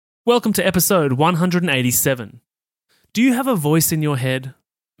Welcome to episode 187. Do you have a voice in your head?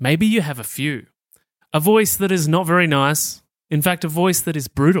 Maybe you have a few. A voice that is not very nice. In fact, a voice that is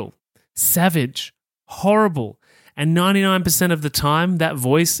brutal, savage, horrible, and 99% of the time, that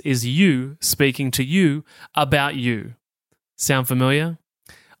voice is you speaking to you about you. Sound familiar?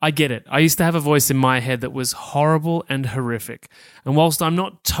 I get it. I used to have a voice in my head that was horrible and horrific. And whilst I'm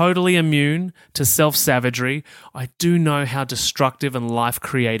not totally immune to self-savagery, I do know how destructive and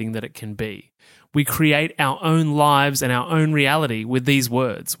life-creating that it can be. We create our own lives and our own reality with these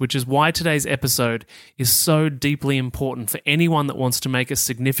words, which is why today's episode is so deeply important for anyone that wants to make a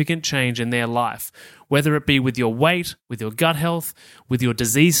significant change in their life, whether it be with your weight, with your gut health, with your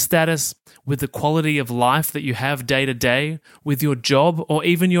disease status, with the quality of life that you have day to day, with your job, or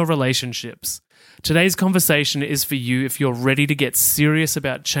even your relationships. Today's conversation is for you if you're ready to get serious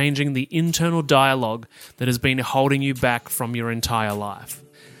about changing the internal dialogue that has been holding you back from your entire life.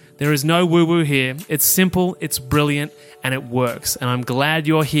 There is no woo-woo here. It's simple, it's brilliant, and it works. And I'm glad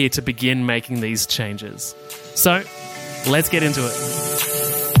you're here to begin making these changes. So, let's get into it.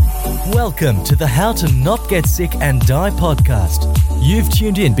 Welcome to the How to Not Get Sick and Die podcast. You've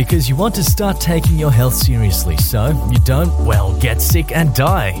tuned in because you want to start taking your health seriously so you don't, well, get sick and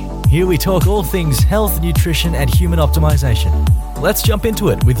die. Here we talk all things health, nutrition, and human optimization. Let's jump into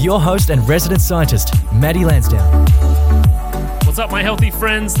it with your host and resident scientist, Maddie Lansdowne. What's up, my healthy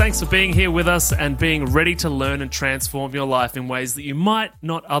friends? Thanks for being here with us and being ready to learn and transform your life in ways that you might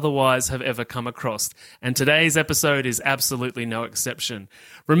not otherwise have ever come across. And today's episode is absolutely no exception.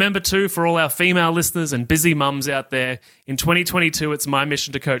 Remember too, for all our female listeners and busy mums out there, in 2022, it's my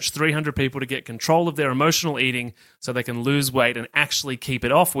mission to coach 300 people to get control of their emotional eating so they can lose weight and actually keep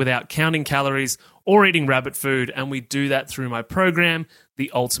it off without counting calories or eating rabbit food. And we do that through my program, The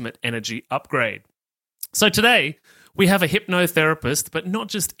Ultimate Energy Upgrade. So today, we have a hypnotherapist, but not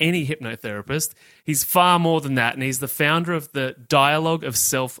just any hypnotherapist. He's far more than that, and he's the founder of the Dialogue of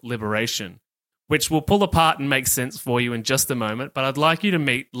Self-Liberation, which we'll pull apart and make sense for you in just a moment. But I'd like you to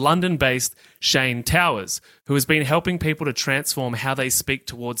meet London-based Shane Towers, who has been helping people to transform how they speak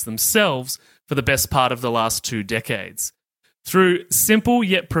towards themselves for the best part of the last 2 decades. Through simple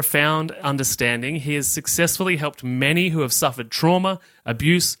yet profound understanding, he has successfully helped many who have suffered trauma,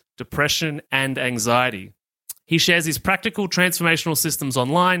 abuse, depression, and anxiety. He shares his practical transformational systems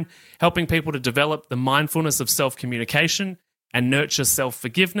online, helping people to develop the mindfulness of self-communication and nurture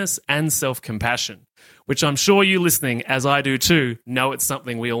self-forgiveness and self-compassion, which I'm sure you listening, as I do too, know it's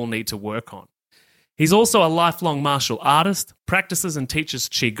something we all need to work on. He's also a lifelong martial artist, practices and teaches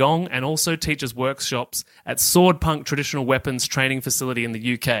Qigong, and also teaches workshops at Sword Punk Traditional Weapons Training Facility in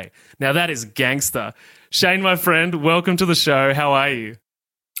the UK. Now that is gangster. Shane, my friend, welcome to the show. How are you?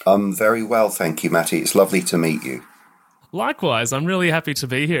 I'm very well, thank you, Matty. It's lovely to meet you. Likewise, I'm really happy to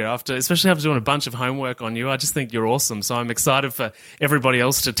be here, especially after doing a bunch of homework on you. I just think you're awesome, so I'm excited for everybody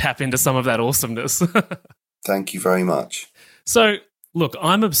else to tap into some of that awesomeness. Thank you very much. So, look,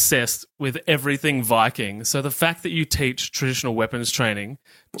 I'm obsessed with everything Viking, so the fact that you teach traditional weapons training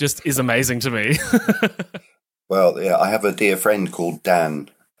just is amazing to me. Well, yeah, I have a dear friend called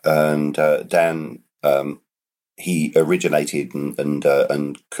Dan, and Dan... he originated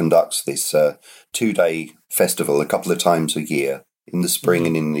and conducts this 2-day festival a couple of times a year in the spring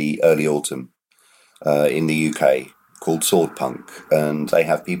and in the early autumn in the UK called Sword Punk. And they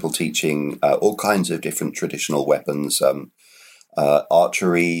have people teaching all kinds of different traditional weapons,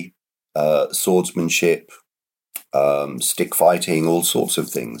 archery, swordsmanship, stick fighting, all sorts of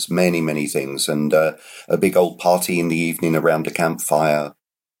things, many, many things. And a big old party in the evening around a campfire.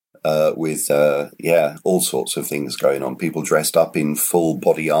 With all sorts of things going on. People dressed up in full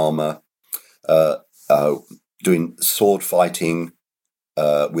body armor, doing sword fighting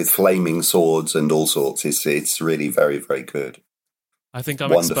with flaming swords and all sorts. It's really very, very good. I think I'm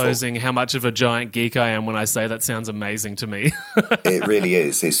Wonderful. Exposing how much of a giant geek I am when I say that sounds amazing to me. It really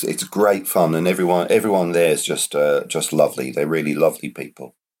is. It's great fun, and everyone there is just lovely. They're really lovely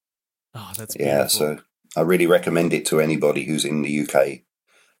people. Oh, that's beautiful. Yeah. So I really recommend it to anybody who's in the UK.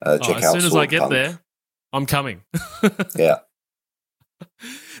 Check as out soon as Sword I get Punk. there, I'm coming. Yeah.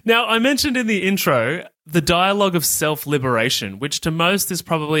 Now, I mentioned in the intro the dialogue of self-liberation, which to most is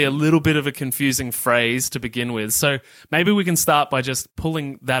probably a little bit of a confusing phrase to begin with. So maybe we can start by just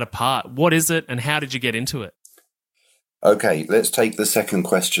pulling that apart. What is it and how did you get into it? Okay, let's take the second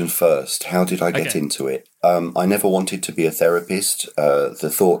question first. How did I get into it? I never wanted to be a therapist.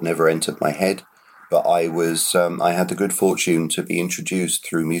 The thought never entered my head. But I had the good fortune to be introduced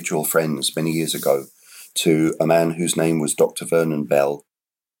through mutual friends many years ago to a man whose name was Dr. Vernon Bell.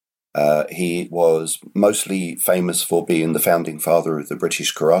 He was mostly famous for being the founding father of the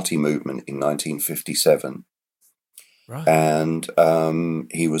British karate movement in 1957. Right. And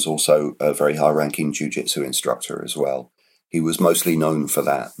he was also a very high-ranking jiu-jitsu instructor as well. He was mostly known for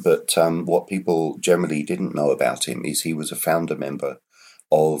that. But what people generally didn't know about him is he was a founder member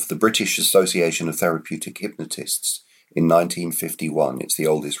of the British Association of Therapeutic Hypnotists in 1951. It's the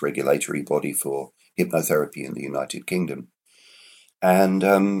oldest regulatory body for hypnotherapy in the United Kingdom. And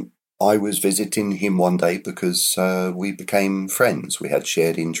I was visiting him one day because we became friends. We had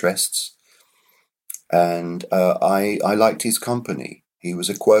shared interests. And I liked his company. He was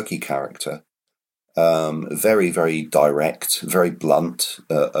a quirky character, very, very direct, very blunt,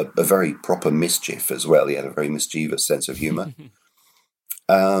 a very proper mischief as well. He had a very mischievous sense of humour.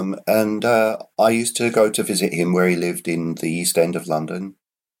 And I used to go to visit him where he lived in the East End of London.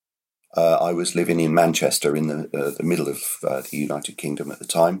 I was living in Manchester in the middle of the United Kingdom at the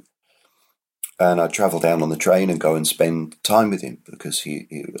time. And I'd travel down on the train and go and spend time with him because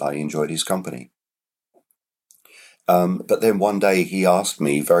I enjoyed his company. But then one day he asked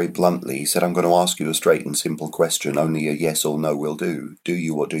me very bluntly, he said, I'm going to ask you a straight and simple question. Only a yes or no will do. Do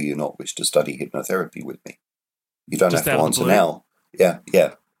you or do you not wish to study hypnotherapy with me? You don't have to answer now. Yeah,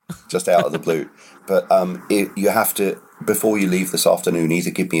 just out of the blue. But you have to, before you leave this afternoon,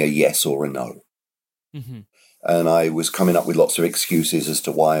 either give me a yes or a no. Mm-hmm. And I was coming up with lots of excuses as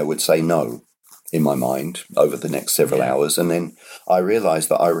to why I would say no in my mind over the next several hours. And then I realized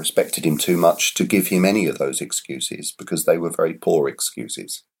that I respected him too much to give him any of those excuses because they were very poor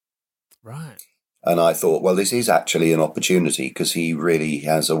excuses. Right. And I thought, well, this is actually an opportunity because he really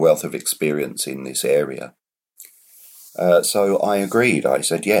has a wealth of experience in this area. So I agreed. I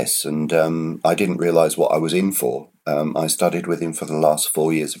said yes. And I didn't realize what I was in for. I studied with him for the last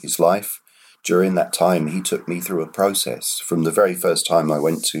 4 years of his life. During that time, he took me through a process. From the very first time I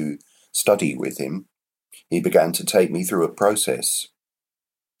went to study with him, he began to take me through a process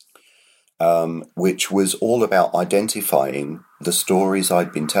which was all about identifying the stories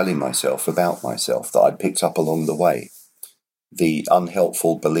I'd been telling myself about myself that I'd picked up along the way, the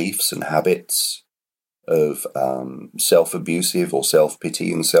unhelpful beliefs and habits of self-abusive or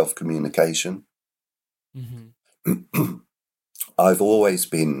self-pitying self-communication. Mm-hmm. I've always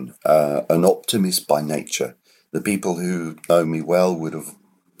been an optimist by nature. The people who know me well would have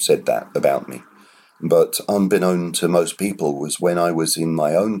said that about me. But unbeknown to most people was when I was in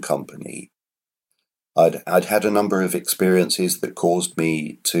my own company, I'd had a number of experiences that caused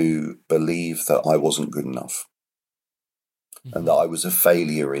me to believe that I wasn't good enough. Mm-hmm. And that I was a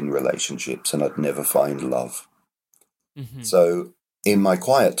failure in relationships and I'd never find love. Mm-hmm. So in my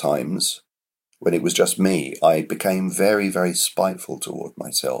quiet times, when it was just me, I became very, very spiteful toward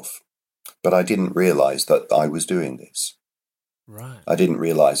myself. But I didn't realize that I was doing this. Right. I didn't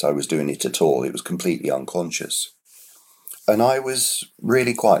realize I was doing it at all. It was completely unconscious. And I was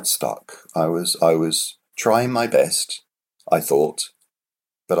really quite stuck. I was trying my best, I thought,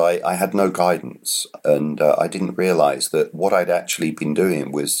 but I had no guidance. And I didn't realize that what I'd actually been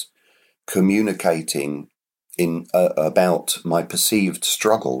doing was communicating about my perceived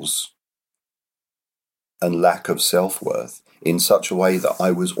struggles and lack of self-worth in such a way that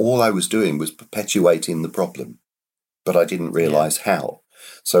all I was doing was perpetuating the problem. But I didn't realize how.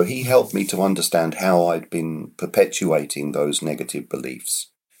 So he helped me to understand how I'd been perpetuating those negative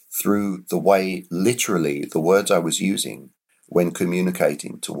beliefs through the way, literally, the words I was using when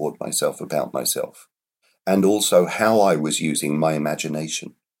communicating toward myself about myself, and also how I was using my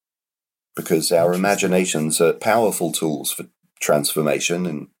imagination. Because our imaginations are powerful tools for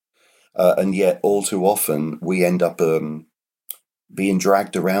transformation, and yet all too often we end up being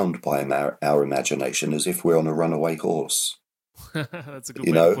dragged around by our imagination as if we're on a runaway horse. That's a good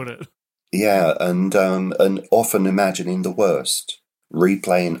way to put it. Yeah, and often imagining the worst,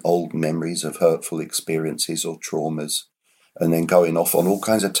 replaying old memories of hurtful experiences or traumas, and then going off on all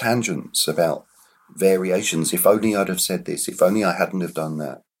kinds of tangents about variations. If only I'd have said this, if only I hadn't have done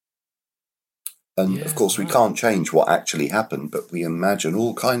that. And of course, we can't change what actually happened, but we imagine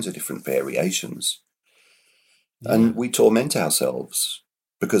all kinds of different variations. Yeah. And we torment ourselves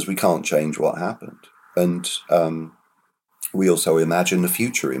because we can't change what happened. And we also imagine a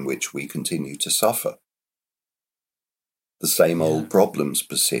future in which we continue to suffer. The same old problems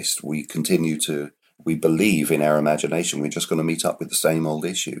persist. We believe in our imagination we're just going to meet up with the same old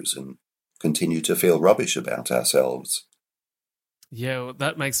issues and continue to feel rubbish about ourselves. Yeah, well,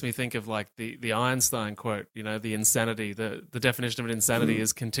 that makes me think of like the Einstein quote, the insanity, the definition of an insanity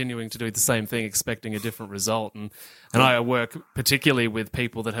is continuing to do the same thing, expecting a different result. And I work particularly with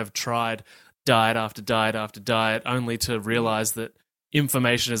people that have tried diet after diet after diet, only to realize that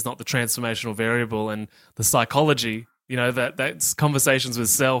information is not the transformational variable, and the psychology, that's conversations with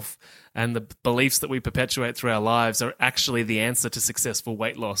self and the beliefs that we perpetuate through our lives are actually the answer to successful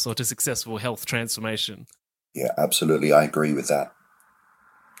weight loss or to successful health transformation. Yeah, absolutely. I agree with that.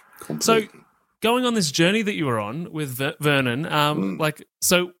 Completely. So going on this journey that you were on with Vernon,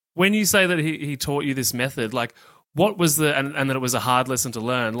 so when you say that he taught you this method, like what was and that it was a hard lesson to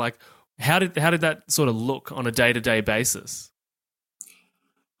learn, like how did that sort of look on a day-to-day basis?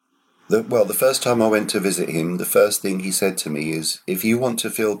 The first time I went to visit him, the first thing he said to me is, if you want to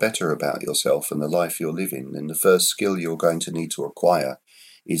feel better about yourself and the life you're living, then the first skill you're going to need to acquire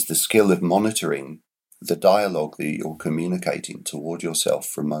is the skill of monitoring the dialogue that you're communicating toward yourself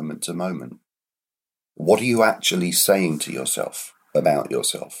from moment to moment. What are you actually saying to yourself about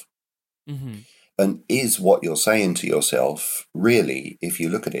yourself? Mm-hmm. And is what you're saying to yourself really, if you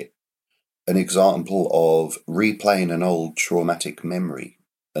look at it, an example of replaying an old traumatic memory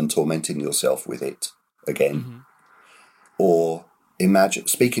and tormenting yourself with it again? Mm-hmm. Or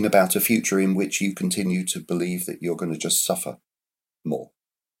speaking about a future in which you continue to believe that you're going to just suffer more?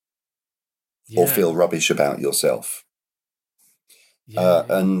 Yeah. Or feel rubbish about yourself? Yeah.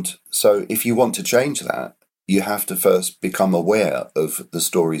 And so if you want to change that, you have to first become aware of the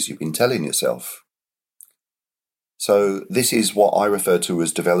stories you've been telling yourself. So this is what I refer to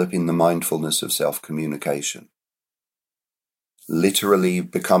as developing the mindfulness of self-communication. Literally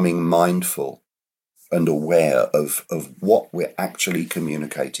becoming mindful and aware of what we're actually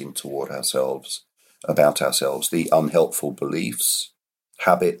communicating toward ourselves, about ourselves, the unhelpful beliefs,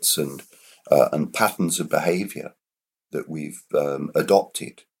 habits, and patterns of behavior that we've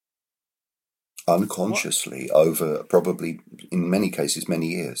adopted unconsciously over probably, in many cases, many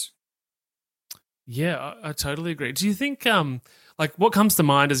years. Yeah, I totally agree. Do you think, what comes to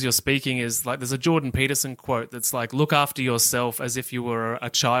mind as you're speaking is, like, there's a Jordan Peterson quote that's like, look after yourself as if you were a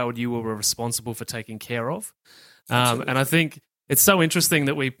child you were responsible for taking care of. And I think it's so interesting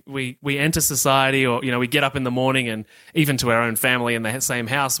that we enter society, or, we get up in the morning, and even to our own family in the same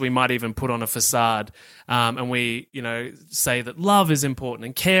house, we might even put on a facade, and we, say that love is important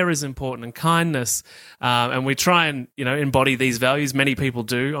and care is important and kindness, and we try and, embody these values. Many people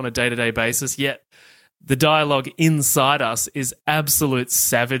do on a day-to-day basis, yet the dialogue inside us is absolute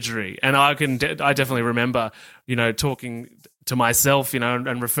savagery. And I definitely remember, talking to myself,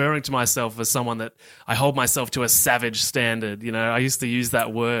 and referring to myself as someone that I hold myself to a savage standard. I used to use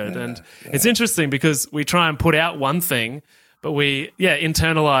that word. It's interesting because we try and put out one thing, but we,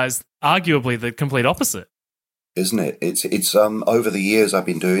 internalize arguably the complete opposite. Isn't it? It's over the years I've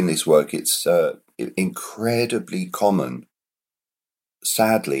been doing this work, it's incredibly common,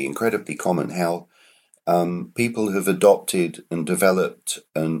 sadly, incredibly common how people have adopted and developed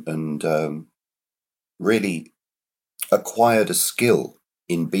and really acquired a skill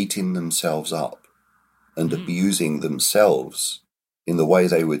in beating themselves up and abusing themselves in the way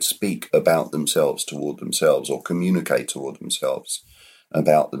they would speak about themselves toward themselves, or communicate toward themselves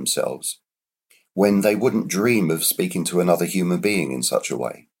about themselves, when they wouldn't dream of speaking to another human being in such a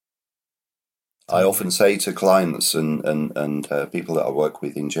way. I often say to clients and people that I work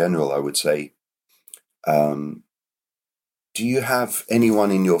with in general, I would say, do you have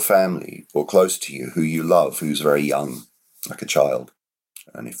anyone in your family or close to you who you love, who's very young, like a child?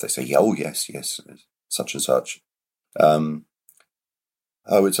 And if they say, oh, yes, such and such,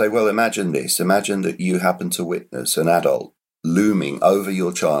 I would say, well, imagine this. Imagine that you happen to witness an adult looming over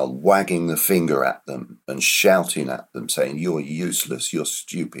your child, wagging the finger at them and shouting at them, saying, you're useless, you're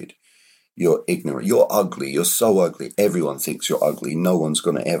stupid, you're ignorant, you're ugly, you're so ugly, everyone thinks you're ugly, no one's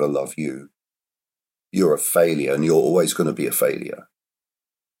going to ever love you. You're a failure, and you're always going to be a failure.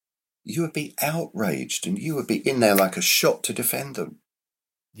 You would be outraged, and you would be in there like a shot to defend them.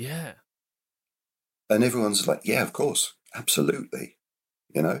 Yeah. And everyone's like, yeah, of course, absolutely,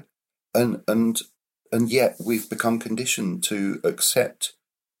 and yet we've become conditioned to accept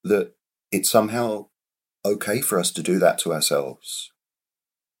that it's somehow okay for us to do that to ourselves.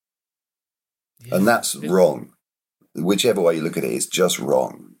 Yeah. And that's wrong. Whichever way you look at it, it's just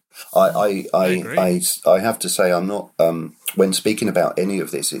wrong. I have to say, I'm not, when speaking about any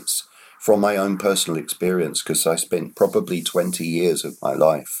of this, it's from my own personal experience, because I spent probably 20 years of my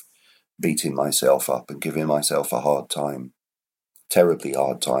life beating myself up and giving myself a hard time, terribly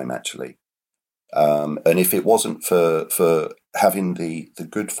hard time, actually. And if it wasn't for having the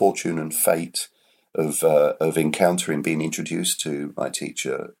good fortune and fate of encountering, being introduced to my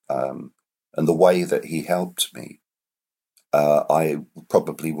teacher, and the way that he helped me, I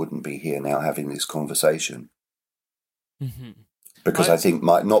probably wouldn't be here now having this conversation. Mm-hmm. because I think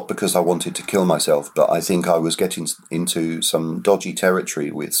not because I wanted to kill myself, but I think I was getting into some dodgy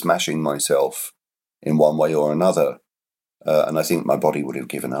territory with smashing myself in one way or another, and I think my body would have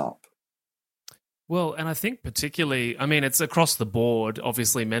given up. Well, and I think particularly, I mean, it's across the board,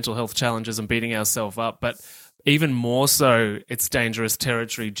 obviously mental health challenges and beating ourselves up, but even more so, it's dangerous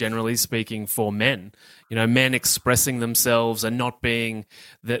territory, generally speaking, for men. You know, men expressing themselves and not being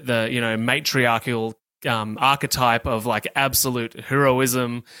the you know, matriarchal archetype of like absolute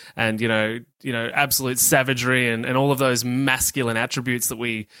heroism and, you know, absolute savagery and all of those masculine attributes that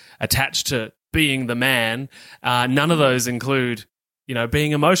we attach to being the man. None of those include, you know,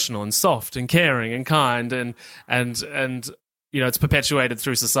 being emotional and soft and caring and kind and you know, it's perpetuated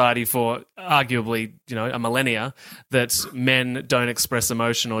through society for arguably, you know, a millennia that men don't express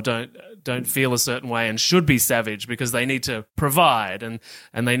emotion or don't feel a certain way and should be savage because they need to provide and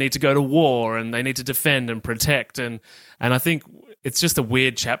they need to go to war and they need to defend and protect and I think it's just a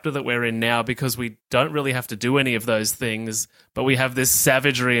weird chapter that we're in now because we don't really have to do any of those things, but we have this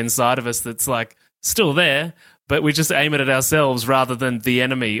savagery inside of us that's like still there, but we just aim it at ourselves rather than the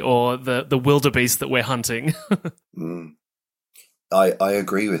enemy or the wildebeest that we're hunting. I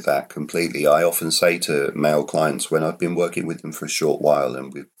agree with that completely. I often say to male clients when I've been working with them for a short while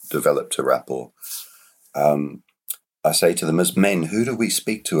and we've developed a rapport, I say to them, as men, who do we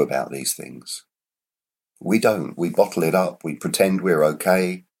speak to about these things? We don't. We bottle it up. We pretend we're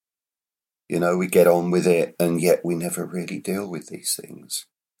okay. You know, we get on with it, and yet we never really deal with these things.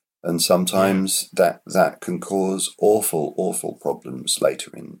 And sometimes that can cause awful problems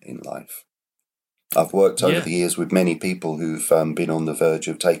later in life. I've worked over the years with many people who've been on the verge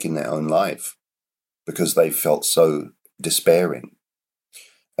of taking their own life because they felt so despairing.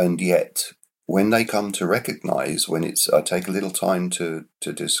 And yet, when they come to recognize, I take a little time to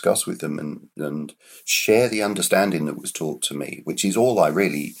discuss with them and share the understanding that was taught to me, which is all I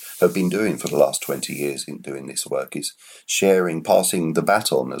really have been doing for the last 20 years in doing this work, is sharing, passing the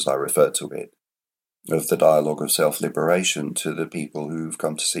baton, as I refer to it, of the dialogue of self-liberation to the people who've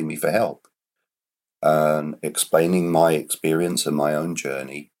come to see me for help. And explaining my experience and my own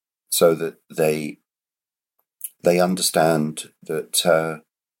journey so that they understand that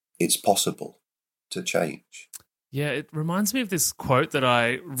it's possible to change. Yeah, it reminds me of this quote that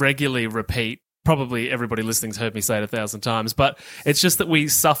I regularly repeat. Probably everybody listening's heard me say it 1,000 times, but it's just that we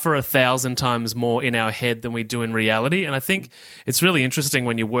suffer 1,000 times more in our head than we do in reality. And I think it's really interesting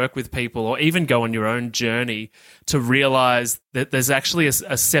when you work with people or even go on your own journey to realize that there's actually a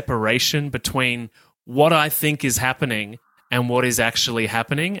separation between what I think is happening and what is actually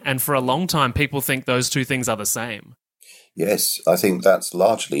happening. And for a long time, people think those two things are the same. Yes, I think that's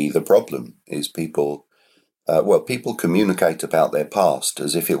largely the problem, is people communicate about their past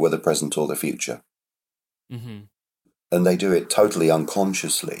as if it were the present or the future. Mm-hmm. And they do it totally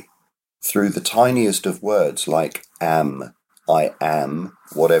unconsciously through the tiniest of words like am, I am,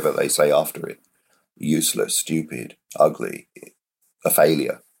 whatever they say after it. Useless, stupid, ugly, a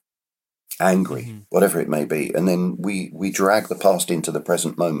failure, angry, whatever it may be. And then we drag the past into the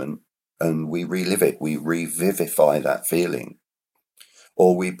present moment and we relive it. We revivify that feeling.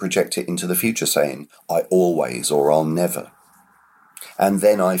 Or we project it into the future saying, I always or I'll never. And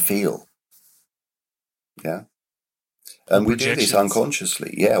then I feel. Yeah. And we do this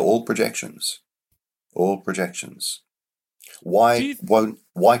unconsciously. Yeah, all projections. All projections. Why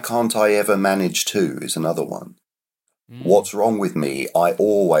can't I ever manage to is another one. What's wrong with me? I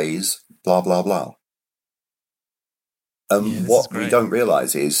always blah, blah, blah. And what we don't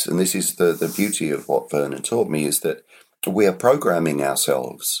realize is, and this is the beauty of what Vernon taught me, is that we are programming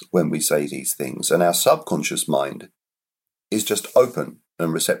ourselves when we say these things, and our subconscious mind is just open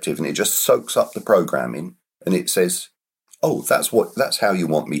and receptive, and it just soaks up the programming, and it says, "Oh, that's how you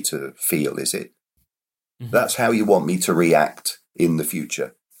want me to feel, is it? Mm-hmm. That's how you want me to react in the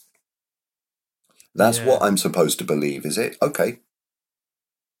future. That's what I'm supposed to believe, is it? Okay."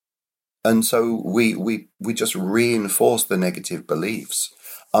 And so we just reinforce the negative beliefs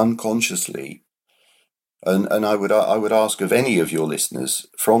unconsciously. And I would ask of any of your listeners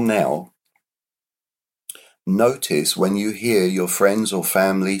from now, notice when you hear your friends or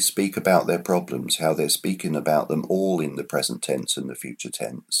family speak about their problems, how they're speaking about them all in the present tense and the future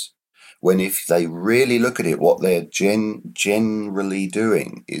tense. When if they really look at it, what they're generally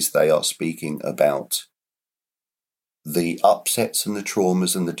doing is they are speaking about the upsets and the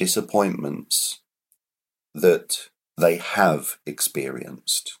traumas and the disappointments that they have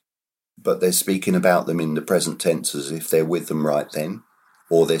experienced. But they're speaking about them in the present tense as if they're with them right then,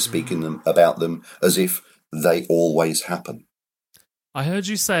 or they're speaking about them as if they always happen. I heard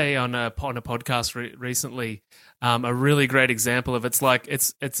you say on a podcast recently a really great example of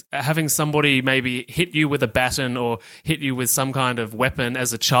it's having somebody maybe hit you with a baton or hit you with some kind of weapon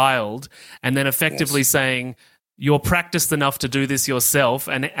as a child, and then effectively saying you're practiced enough to do this yourself,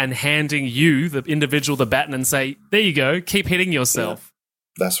 and handing you, the individual, the baton and say, there you go, keep hitting yourself.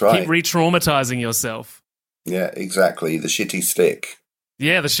 Yeah, that's right. Keep re-traumatizing yourself. Yeah, exactly. The shitty stick.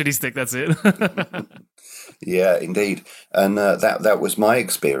 Yeah, the shitty stick, that's it. Yeah, indeed. And that was my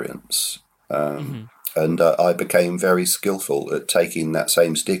experience. And I became very skillful at taking that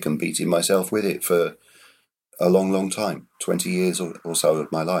same stick and beating myself with it for a long, long time. 20 years or so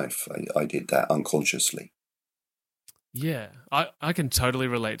of my life, I did that unconsciously. Yeah, I can totally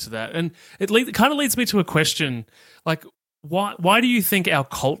relate to that. And it kind of leads me to a question, like, why do you think our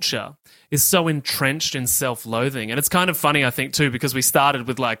culture is so entrenched in self-loathing? And it's kind of funny, I think, too, because we started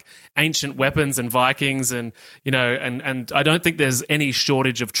with like ancient weapons and Vikings, and and I don't think there's any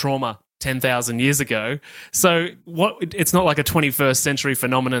shortage of trauma 10,000 years ago. So it's not like a 21st century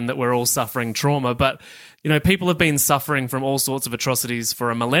phenomenon that we're all suffering trauma, but people have been suffering from all sorts of atrocities for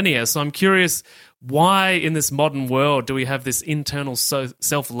a millennia. So I'm curious, why in this modern world do we have this internal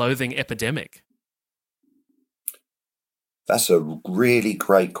self-loathing epidemic? That's a really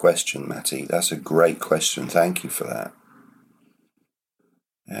great question, Matty. That's a great question. Thank you for that.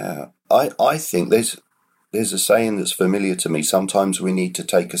 Yeah, I think there's a saying that's familiar to me. Sometimes we need to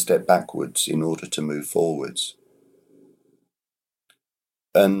take a step backwards in order to move forwards.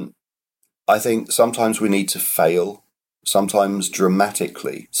 And I think sometimes we need to fail, sometimes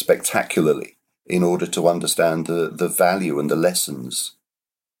dramatically, spectacularly, in order to understand the value and the lessons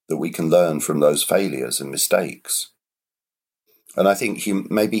that we can learn from those failures and mistakes. And I think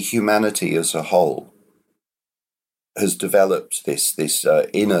maybe humanity as a whole has developed this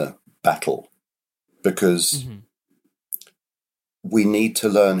inner battle because we need to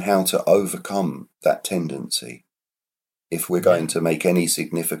learn how to overcome that tendency. If we're going to make any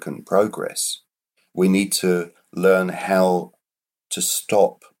significant progress, we need to learn how to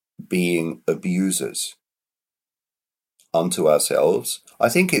stop being abusers unto ourselves. I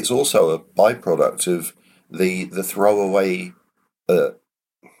think it's also a byproduct of the throwaway, the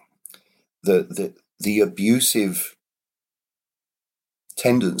abusive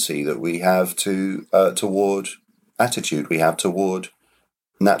tendency that we have toward attitude we have toward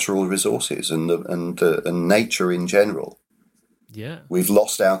natural resources and nature in general. Yeah, we've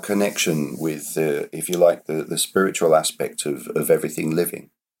lost our connection with, if you like, the spiritual aspect of everything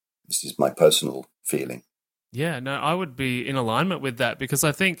living. This is my personal feeling. Yeah, no, I would be in alignment with that because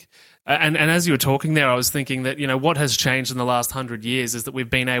I think, and as you were talking there, I was thinking that, what has changed in the last 100 years is that we've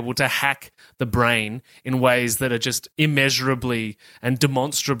been able to hack the brain in ways that are just immeasurably and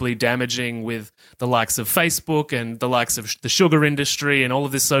demonstrably damaging, with the likes of Facebook and the likes of the sugar industry and all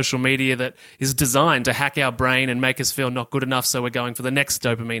of this social media that is designed to hack our brain and make us feel not good enough, so we're going for the next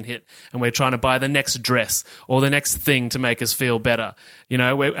dopamine hit and we're trying to buy the next dress or the next thing to make us feel better.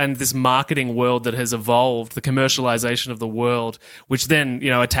 And this marketing world that has evolved, the commercialization of the world, which then,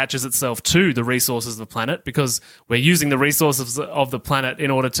 attaches itself to the resources of the planet, because we're using the resources of the planet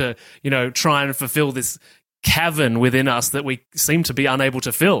in order to, try and fulfill this cavern within us that we seem to be unable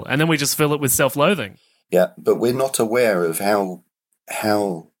to fill. And then we just fill it with self-loathing. Yeah, but we're not aware of how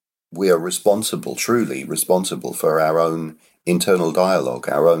we are truly responsible for our own internal dialogue,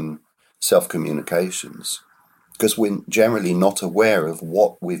 our own self-communications, because we're generally not aware of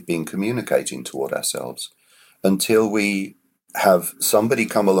what we've been communicating toward ourselves until we have somebody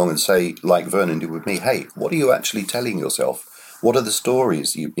come along and say, like Vernon did with me, hey, what are you actually telling yourself? What are the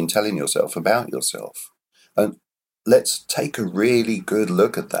stories you've been telling yourself about yourself? And let's take a really good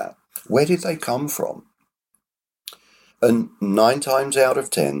look at that. Where did they come from? And 9 times out of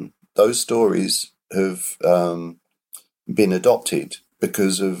 10, those stories have been adopted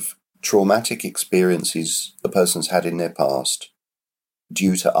because of traumatic experiences a person's had in their past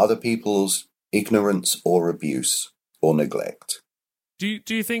due to other people's ignorance or abuse or neglect. Do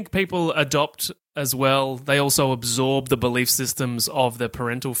you think people adopt as well? They also absorb the belief systems of their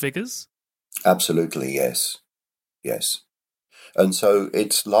parental figures? Absolutely, yes. Yes. And so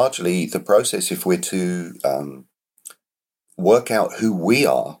it's largely the process, if we're to work out who we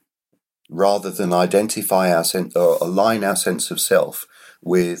are, rather than identify or align our sense of self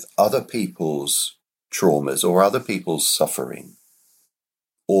with other people's traumas or other people's suffering,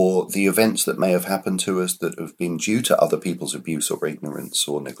 or the events that may have happened to us that have been due to other people's abuse or ignorance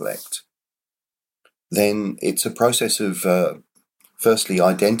or neglect, then it's a process of firstly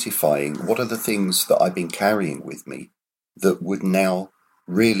identifying what are the things that I've been carrying with me that would now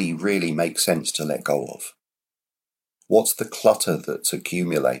really, really make sense to let go of. What's the clutter that's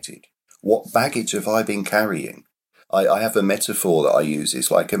accumulated? What baggage have I been carrying? I have a metaphor that I use. It's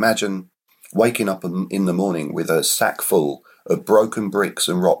like, imagine waking up in the morning with a sack full of broken bricks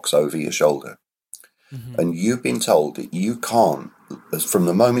and rocks over your shoulder. Mm-hmm. And you've been told that you can't, from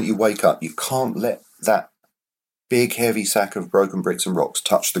the moment you wake up, you can't let that big, heavy sack of broken bricks and rocks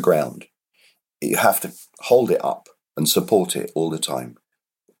touch the ground. You have to hold it up and support it all the time.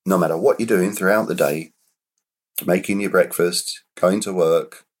 No matter what you're doing throughout the day, making your breakfast, going to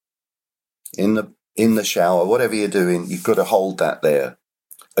work, in the shower, whatever you're doing, you've got to hold that there.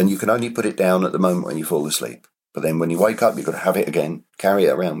 And you can only put it down at the moment when you fall asleep. But then when you wake up, you've got to have it again, carry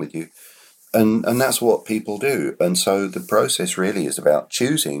it around with you. And that's what people do. And so the process really is about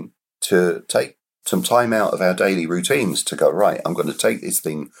choosing to take some time out of our daily routines to go, right, I'm going to take this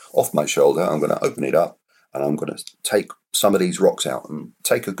thing off my shoulder, I'm going to open it up, and I'm going to take some of these rocks out and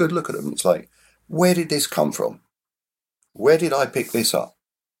take a good look at them. It's like, where did this come from? Where did I pick this up?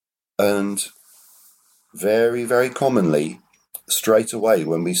 And very, very commonly, straight away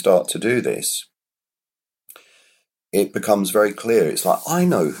when we start to do this, it becomes very clear. It's like, I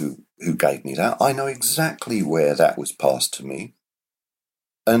know who gave me that. I know exactly where that was passed to me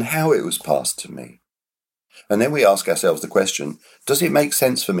and how it was passed to me. And then we ask ourselves the question, does it make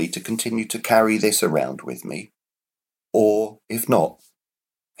sense for me to continue to carry this around with me? Or if not,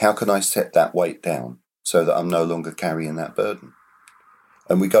 how can I set that weight down so that I'm no longer carrying that burden?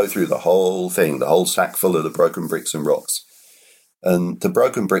 And we go through the whole thing, the whole sack full of the broken bricks and rocks. And the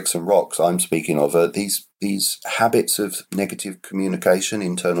broken bricks and rocks I'm speaking of are these habits of negative communication,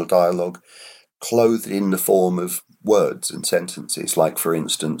 internal dialogue, clothed in the form of words and sentences. Like, for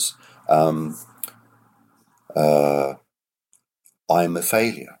instance, I'm a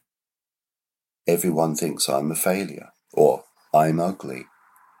failure. Everyone thinks I'm a failure. Or I'm ugly.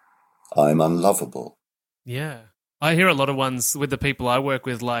 I'm unlovable. Yeah. I hear a lot of ones with the people I work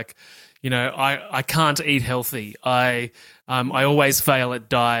with, like, you know, I can't eat healthy. I always fail at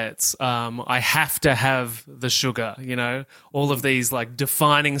diets. I have to have the sugar, you know, all of these like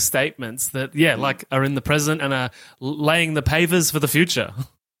defining statements that, like are in the present and are laying the pavers for the future.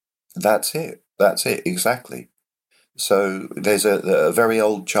 That's it. Exactly. So there's a very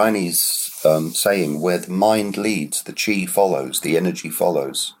old Chinese saying, where the mind leads, the chi follows, the energy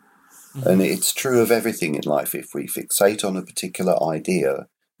follows. Mm-hmm. And it's true of everything in life. If we fixate on a particular idea,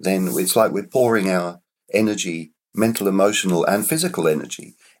 then it's like we're pouring our energy, mental, emotional, and physical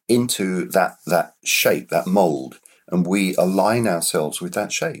energy into that shape, that mold, and we align ourselves with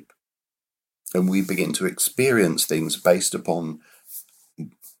that shape. And we begin to experience things based upon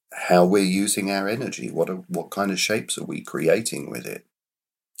how we're using our energy. What kind of shapes are we creating with it?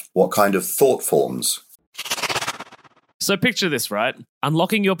 What kind of thought forms? So picture this, right?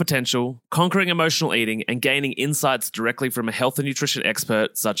 Unlocking your potential, conquering emotional eating, and gaining insights directly from a health and nutrition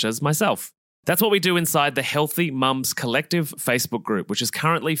expert such as myself. That's what we do inside the Healthy Mums Collective Facebook group, which is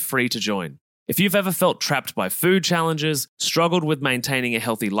currently free to join. If you've ever felt trapped by food challenges, struggled with maintaining a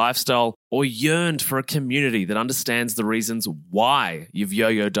healthy lifestyle, or yearned for a community that understands the reasons why you've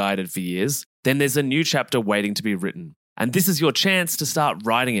yo-yo dieted for years, then there's a new chapter waiting to be written. And this is your chance to start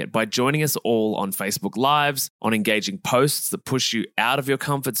writing it by joining us all on Facebook Lives, on engaging posts that push you out of your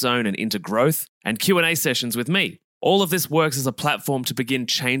comfort zone and into growth, and Q&A sessions with me. All of this works as a platform to begin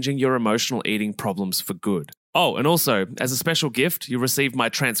changing your emotional eating problems for good. Oh, and also, as a special gift, you'll receive my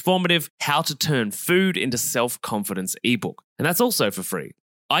transformative How to Turn Food into Self-Confidence ebook. And that's also for free.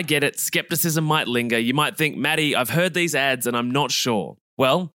 I get it, skepticism might linger. You might think, Maddie, I've heard these ads and I'm not sure.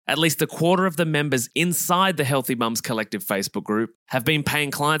 Well, at least a quarter of the members inside the Healthy Mums Collective Facebook group have been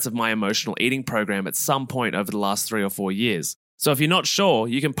paying clients of my emotional eating program at some point over the last 3 or 4 years. So if you're not sure,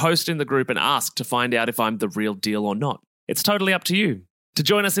 you can post in the group and ask to find out if I'm the real deal or not. It's totally up to you. To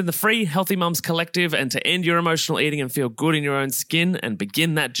join us in the free Healthy Mums Collective and to end your emotional eating and feel good in your own skin and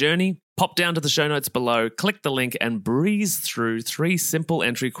begin that journey, pop down to the show notes below, click the link and breeze through 3 simple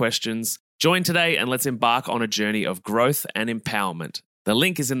entry questions. Join today and let's embark on a journey of growth and empowerment. The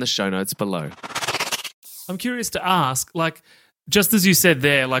link is in the show notes below. I'm curious to ask, like, just as you said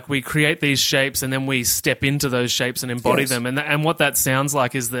there, like we create these shapes and then we step into those shapes and embody them. And what that sounds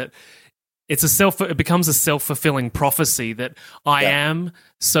like is that it becomes a self-fulfilling prophecy that I am,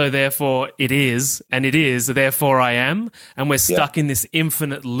 so therefore it is, and it is, therefore I am. And we're stuck in this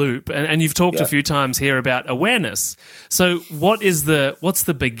infinite loop. And you've talked a few times here about awareness. So what's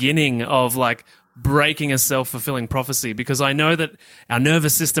the beginning of like breaking a self-fulfilling prophecy? Because I know that our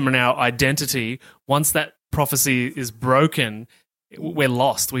nervous system and our identity, once that prophecy is broken, we're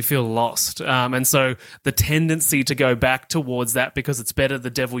lost. We feel lost. And so the tendency to go back towards that, because it's better the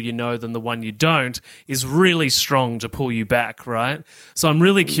devil you know than the one you don't, is really strong to pull you back, right? So I'm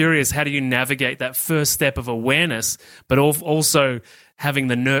really curious, how do you navigate that first step of awareness, but also having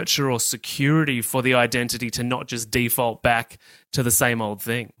the nurture or security for the identity to not just default back to the same old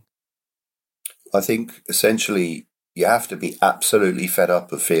thing? I think essentially you have to be absolutely fed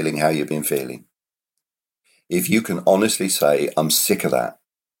up of feeling how you've been feeling. If you can honestly say, I'm sick of that,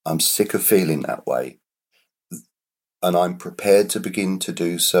 I'm sick of feeling that way, and I'm prepared to begin to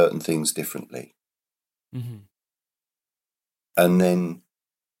do certain things differently. Mm-hmm. And then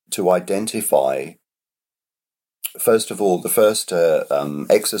to identify, first of all, the first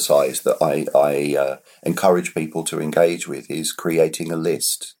exercise that I encourage people to engage with is creating a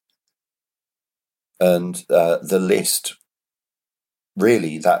list. And the list,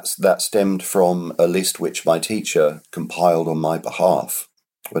 really, that stemmed from a list which my teacher compiled on my behalf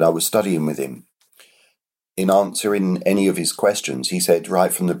when I was studying with him. In answering any of his questions, he said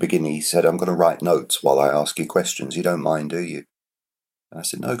right from the beginning, he said, I'm going to write notes while I ask you questions. You don't mind, do you? And I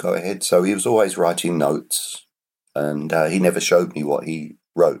said, no, go ahead. So he was always writing notes, and he never showed me what he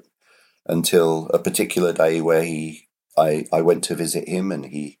wrote until a particular day where I went to visit him, and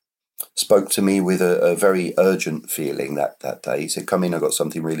he spoke to me with a very urgent feeling that day. He said, come in, I've got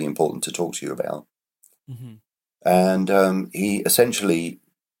something really important to talk to you about. Mm-hmm. And he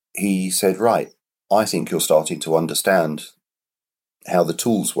said, right, I think you're starting to understand how the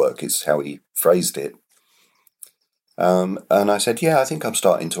tools work, is how he phrased it. And I said, yeah, I think I'm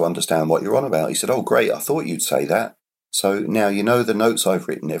starting to understand what you're on about. He said, oh, great, I thought you'd say that. So now you know the notes I've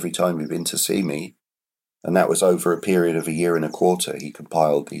written every time you've been to see me. And that was over a period of 1.25 years. He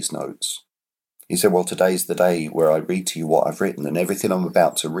compiled these notes. He said, well, today's the day where I read to you what I've written, and everything I'm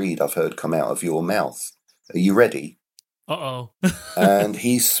about to read I've heard come out of your mouth. Are you ready? Uh-oh. And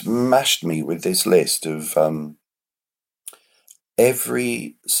he smashed me with this list of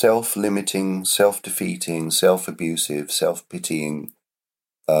every self-limiting, self-defeating, self-abusive, self-pitying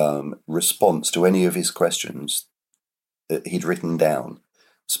response to any of his questions that he'd written down,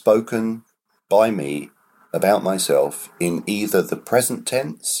 spoken by me about myself in either the present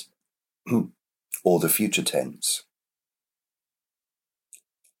tense or the future tense.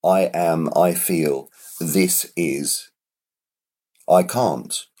 I am, I feel, this is, I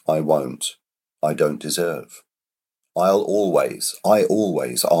can't, I won't, I don't deserve, I'll always,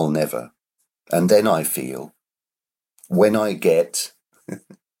 I'll never, and then I feel, when I get,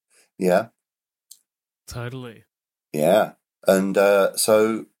 yeah? Totally. Yeah. And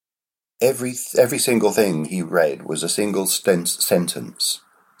so every single thing he read was a single sentence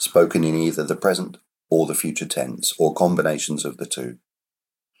spoken in either the present or the future tense, or combinations of the two.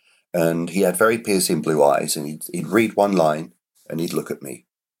 And he had very piercing blue eyes, and he'd read one line and he'd look at me.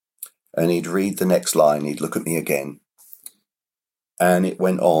 And he'd read the next line, he'd look at me again. And it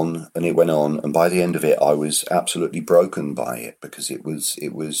went on and it went on. And by the end of it, I was absolutely broken by it, because it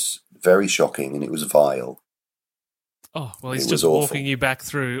was very shocking and it was vile. Oh, well, he's just walking you back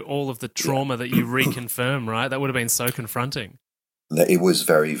through all of the trauma that you reconfirm, right? That would have been so confronting. It was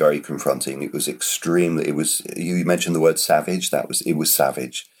very, very confronting. It was extremely. You mentioned the word savage. It was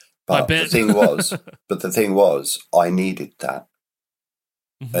savage. But I bet. the thing was, I needed that,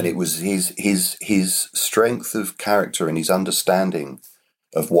 Mm-hmm. and it was his strength of character and his understanding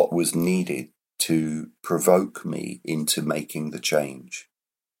of what was needed to provoke me into making the change.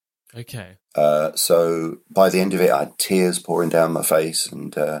 Okay. So by the end of it, I had tears pouring down my face,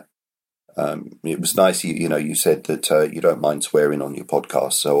 and it was nice. You said that you don't mind swearing on your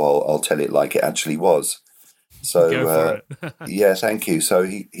podcast, so I'll tell it like it actually was. So go for it. yeah, thank you. So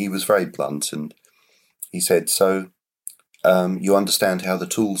he was very blunt, and he said, "So you understand how the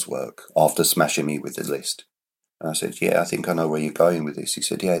tools work?" After smashing me with the list. And I said, yeah, I think I know where you're going with this. He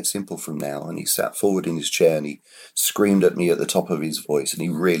said, yeah, it's simple from now. And he sat forward in his chair and he screamed at me at the top of his voice. And he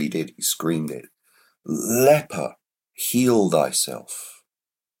really did. He screamed it. Leper, heal thyself.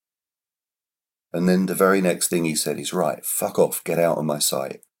 And then the very next thing he said is, right, fuck off, get out of my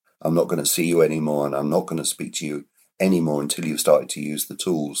sight. I'm not going to see you anymore, and I'm not going to speak to you anymore until you've started to use the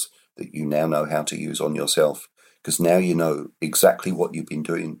tools that you now know how to use on yourself. Because now you know exactly what you've been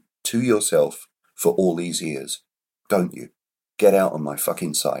doing to yourself for all these years. Don't you? Get out of my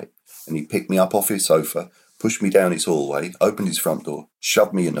fucking sight. And he picked me up off his sofa, pushed me down his hallway, opened his front door,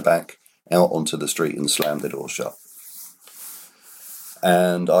 shoved me in the back, out onto the street, and slammed the door shut.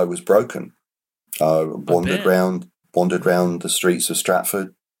 And I was broken. I wandered round the streets of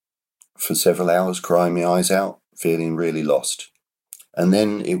Stratford for several hours, crying my eyes out, feeling really lost. And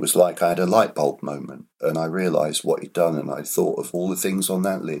then it was like I had a light bulb moment, and I realised what he'd done, and I thought of all the things on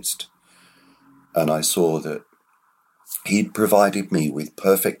that list, and I saw that he'd provided me with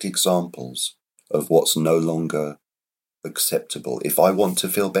perfect examples of what's no longer acceptable. If I want to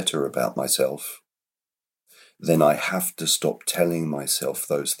feel better about myself, then I have to stop telling myself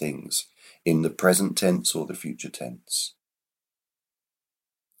those things in the present tense or the future tense.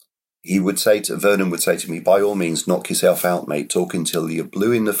 Vernon would say to me, by all means, knock yourself out, mate. Talk until you're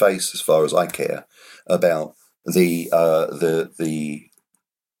blue in the face, as far as I care, about the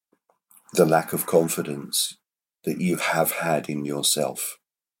lack of confidence that you have had in yourself.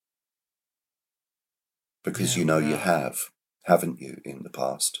 Because you have, haven't you, in the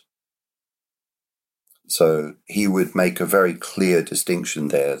past? So he would make a very clear distinction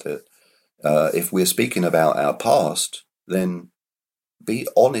there that if we're speaking about our past, then be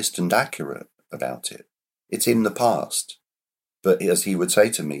honest and accurate about it. It's in the past. But as he would say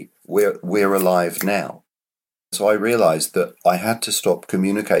to me, we're alive now. So I realized that I had to stop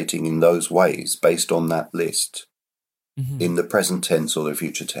communicating in those ways based on that list. In the present tense or the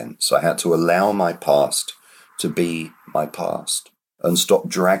future tense. I had to allow my past to be my past and stop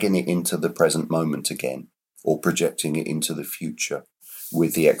dragging it into the present moment again or projecting it into the future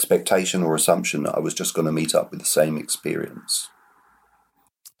with the expectation or assumption that I was just going to meet up with the same experience.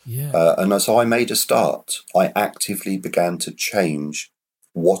 Yeah. And so I made a start. I actively began to change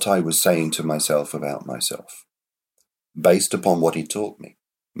what I was saying to myself about myself based upon what he taught me,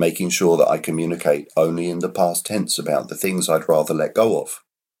 making sure that I communicate only in the past tense about the things I'd rather let go of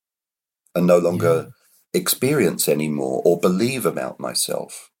and no longer experience anymore or believe about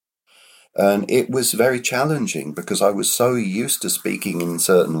myself. And it was very challenging because I was so used to speaking in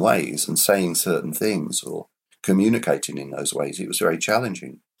certain ways and saying certain things or communicating in those ways. It was very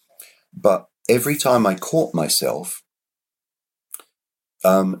challenging. But every time I caught myself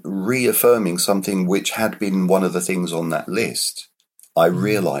reaffirming something which had been one of the things on that list, I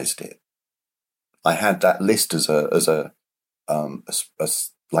realized it. I had that list as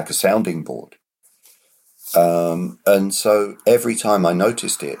like a sounding board. And so every time I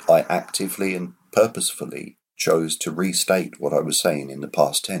noticed it, I actively and purposefully chose to restate what I was saying in the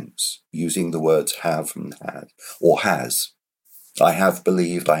past tense, using the words have and had, or has. I have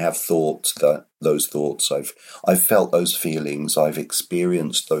believed, I have thought those thoughts, I've felt those feelings, I've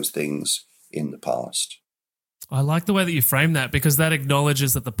experienced those things in the past. I like the way that you frame that because that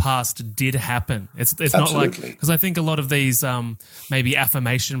acknowledges that the past did happen. It's not like, because I think a lot of these maybe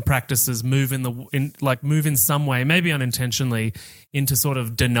affirmation practices move in some way, maybe unintentionally, into sort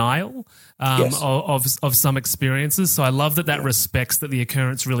of denial of some experiences. So I love that respects that the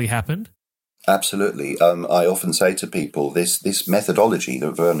occurrence really happened. Absolutely. I often say to people, this methodology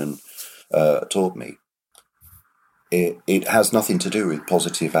that Vernon taught me, it has nothing to do with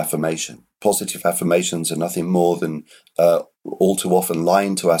positive affirmation. Positive affirmations are nothing more than all too often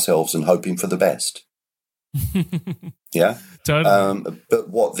lying to ourselves and hoping for the best. Yeah? Totally. But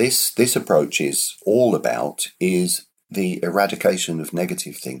what this approach is all about is the eradication of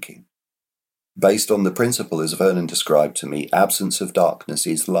negative thinking. Based on the principle, as Vernon described to me, absence of darkness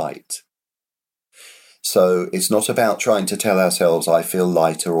is light. So it's not about trying to tell ourselves, I feel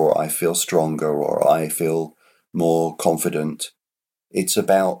lighter, or I feel stronger, or I feel more confident. It's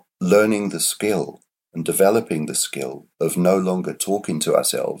about learning the skill and developing the skill of no longer talking to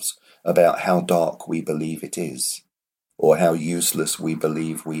ourselves about how dark we believe it is, or how useless we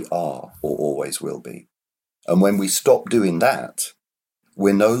believe we are, or always will be. And when we stop doing that,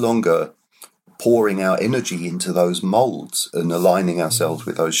 we're no longer pouring our energy into those molds and aligning ourselves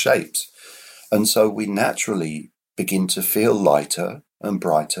with those shapes. And so we naturally begin to feel lighter and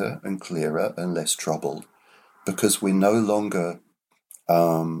brighter and clearer and less troubled because we're no longer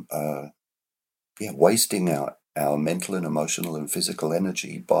wasting our mental and emotional and physical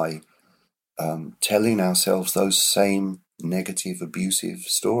energy by telling ourselves those same negative, abusive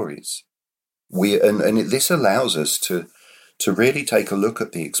stories. This allows us to really take a look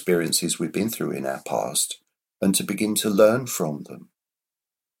at the experiences we've been through in our past and to begin to learn from them.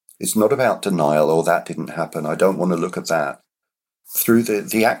 It's not about denial, or that didn't happen. I don't want to look at that. Through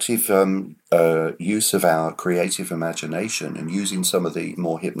the active use of our creative imagination and using some of the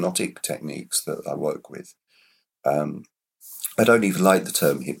more hypnotic techniques that I work with, I don't even like the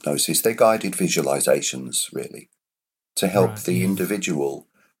term hypnosis. They're guided visualizations, really, to help the individual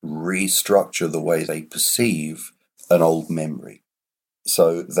restructure the way they perceive an old memory.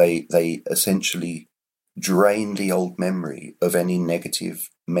 So they essentially drain the old memory of any negative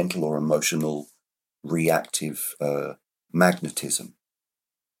mental or emotional reactive magnetism.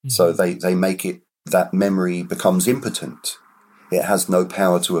 Mm-hmm. So they make it, that memory becomes impotent It has no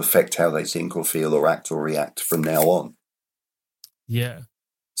power to affect how they think or feel or act or react from now on. Yeah.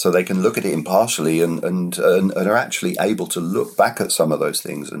 So they can look at it impartially and are actually able to look back at some of those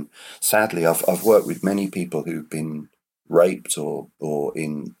things. And sadly, I've worked with many people who've been raped or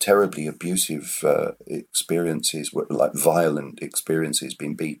in terribly abusive experiences, like violent experiences,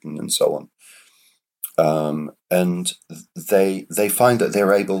 being beaten and so on. And they find that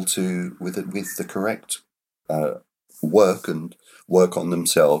they're able to, with the correct work on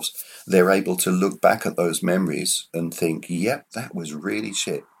themselves, they're able to look back at those memories and think, yep, that was really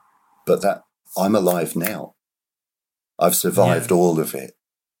shit. But that I'm alive now. I've survived all of it.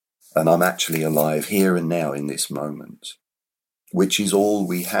 And I'm actually alive here and now in this moment, which is all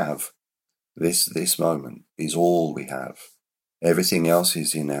we have. This moment is all we have. Everything else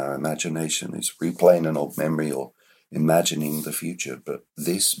is in our imagination. It's replaying an old memory or imagining the future. But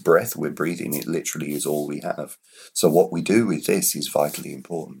this breath we're breathing, it literally is all we have. So what we do with this is vitally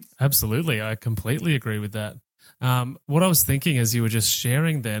important. Absolutely. I completely agree with that. What I was thinking as you were just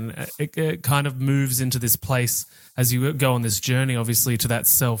sharing then, it kind of moves into this place as you go on this journey, obviously, to that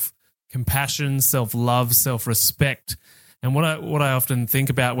self-compassion, self-love, self-respect. And what I often think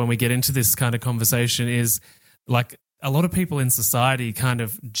about when we get into this kind of conversation is, like, a lot of people in society kind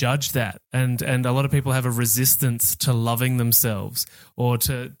of judge that, and a lot of people have a resistance to loving themselves or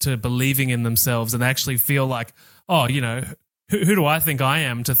to believing in themselves, and they actually feel like, oh, you know, who do I think I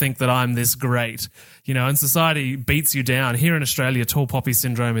am to think that I'm this great? You know, and society beats you down. Here in Australia, tall poppy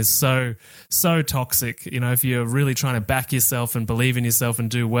syndrome is so toxic, you know, if you're really trying to back yourself and believe in yourself and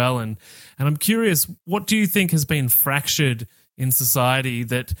do well. And I'm curious, what do you think has been fractured in society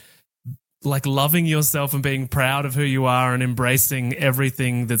that, like, loving yourself and being proud of who you are and embracing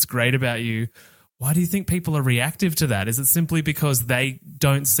everything that's great about you, why do you think people are reactive to that? Is it simply because they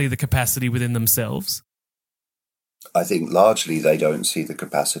don't see the capacity within themselves? I think largely they don't see the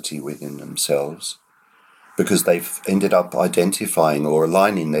capacity within themselves because they've ended up identifying or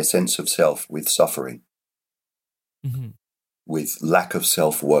aligning their sense of self with suffering, with lack of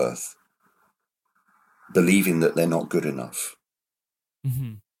self-worth, believing that they're not good enough.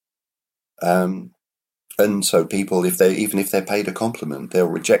 And so people, even if they're paid a compliment, they'll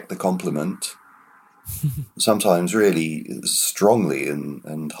reject the compliment, sometimes really strongly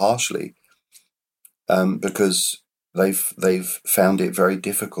and harshly, because they've found it very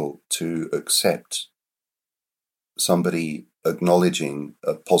difficult to accept somebody acknowledging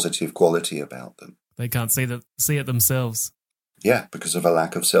a positive quality about them. They can't see it themselves. Yeah, because of a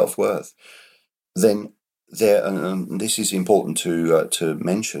lack of self-worth. Then and this is important to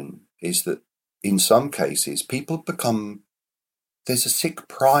mention, is that in some cases people there's a sick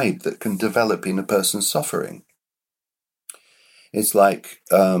pride that can develop in a person's suffering. It's like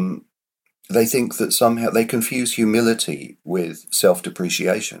they think that somehow they confuse humility with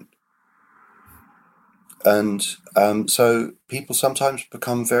self-depreciation. And so people sometimes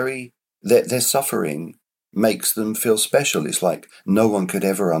become their suffering makes them feel special. It's like no one could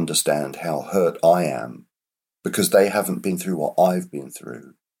ever understand how hurt I am because they haven't been through what I've been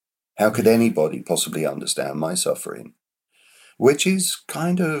through. How could anybody possibly understand my suffering? Which is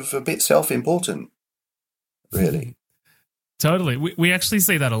kind of a bit self-important, really. Totally. We actually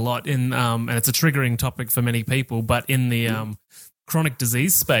see that a lot in, and it's a triggering topic for many people, but in the chronic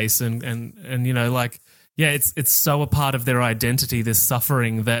disease space and you know, like, yeah, it's so a part of their identity, this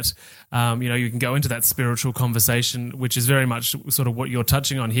suffering, that, you know, you can go into that spiritual conversation, which is very much sort of what you're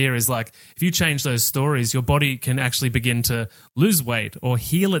touching on here, is like, if you change those stories, your body can actually begin to lose weight or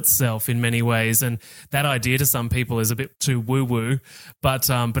heal itself in many ways. And that idea to some people is a bit too woo-woo, but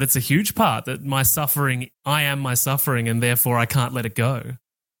it's a huge part that I am my suffering, and therefore I can't let it go.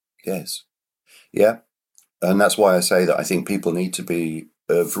 Yes. Yeah. And that's why I say that I think people need to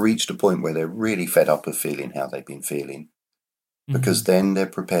have reached a point where they're really fed up of feeling how they've been feeling, because then they're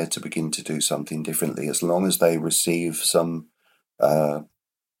prepared to begin to do something differently, as long as they receive some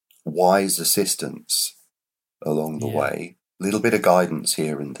wise assistance along the way, a little bit of guidance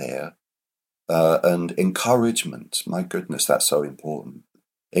here and there, and encouragement. My goodness, that's so important.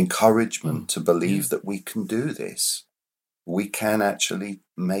 Encouragement to believe that we can do this. We can actually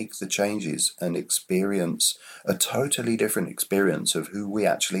make the changes and experience a totally different experience of who we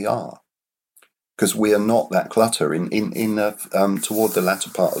actually are. Because we are not that clutter. Toward the latter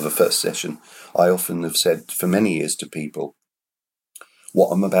part of the first session, I often have said for many years to people, what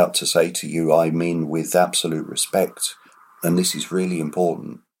I'm about to say to you, I mean with absolute respect, and this is really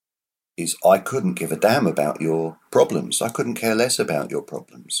important, is I couldn't give a damn about your problems. I couldn't care less about your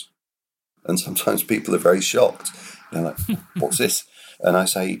problems. And sometimes people are very shocked. They're like, what's this? And I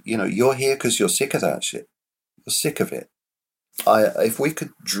say, you know, you're here because you're sick of that shit. You're sick of it. If we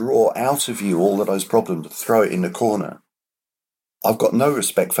could draw out of you all of those problems and throw it in the corner, I've got no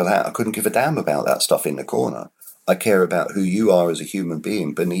respect for that. I couldn't give a damn about that stuff in the corner. I care about who you are as a human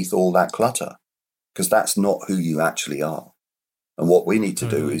being beneath all that clutter, because that's not who you actually are. And what we need to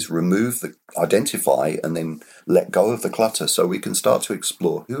do is identify and then let go of the clutter so we can start to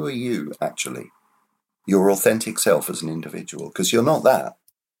explore, who are you actually? Your authentic self as an individual, because you're not that.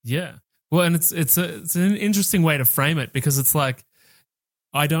 Yeah. Well, and it's an interesting way to frame it, because it's like,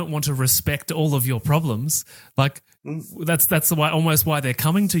 I don't want to respect all of your problems. Like, that's almost why they're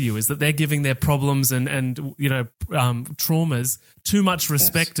coming to you, is that they're giving their problems and traumas too much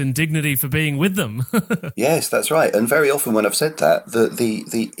respect and dignity for being with them. Yes, that's right. And very often when I've said that,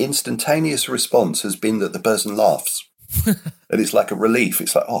 the instantaneous response has been that the person laughs. And it's like a relief.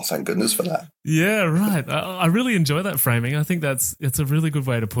 It's like, oh, thank goodness for that. Yeah, right. I really enjoy that framing. I think it's a really good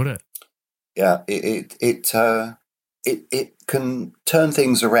way to put it. Yeah, it can turn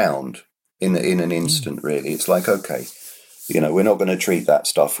things around in an instant, really. It's like, okay, we're not going to treat that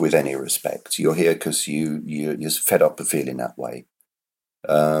stuff with any respect. You're here because you're fed up of feeling that way.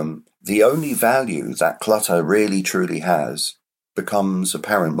 The only value that clutter really truly has becomes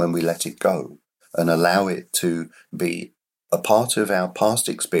apparent when we let it go and allow it to be a part of our past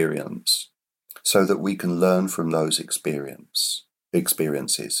experience so that we can learn from those experiences.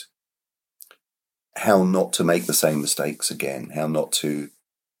 How not to make the same mistakes again, how not to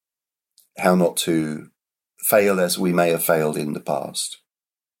fail as we may have failed in the past,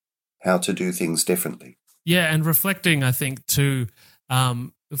 how to do things differently. Yeah, and reflecting, I think, too,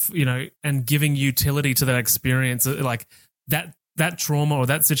 and giving utility to that experience, like that trauma or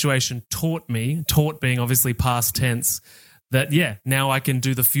that situation taught being obviously past tense, that, now I can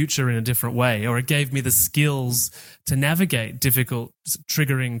do the future in a different way, or it gave me the skills to navigate difficult,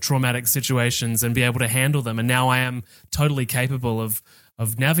 triggering, traumatic situations and be able to handle them. And now I am totally capable of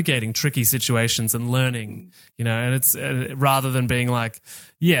navigating tricky situations and learning, and it's rather than being like,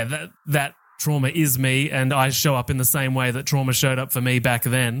 that trauma is me and I show up in the same way that trauma showed up for me back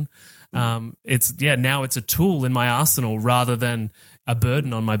then. Now it's a tool in my arsenal rather than a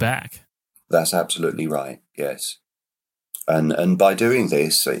burden on my back. That's absolutely right. Yes. And by doing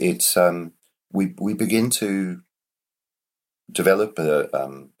this, it's we begin to develop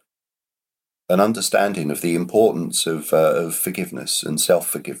an understanding of the importance of forgiveness and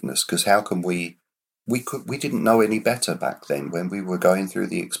self-forgiveness. Because how can we didn't know any better back then when we were going through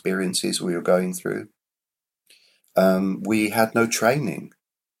the experiences we were going through. We had no training,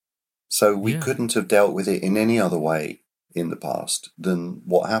 so we couldn't have dealt with it in any other way in the past than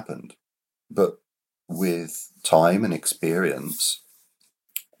what happened. But with time and experience,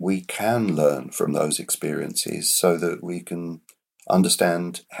 we can learn from those experiences so that we can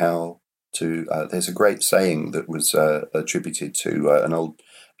understand how to. There's a great saying that was attributed to an old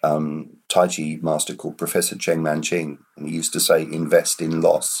Tai Chi master called Professor Cheng Man-ching, and he used to say, invest in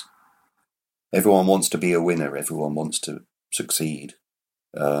loss. Everyone wants to be a winner. Everyone wants to succeed.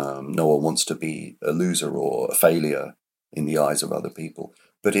 No one wants to be a loser or a failure in the eyes of other people.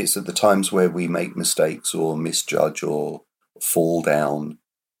 But it's at the times where we make mistakes or misjudge or fall down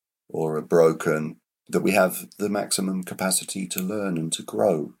or are broken that we have the maximum capacity to learn and to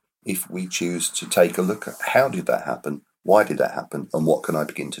grow, if we choose to take a look at how did that happen, why did that happen, and what can I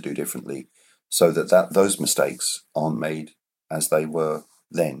begin to do differently so that those mistakes aren't made as they were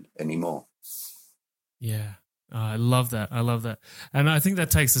then anymore. Yeah. I love that. And I think that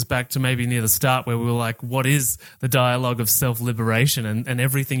takes us back to maybe near the start where we were like, what is the dialogue of self-liberation? And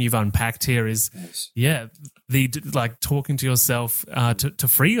everything you've unpacked here is, the talking to yourself to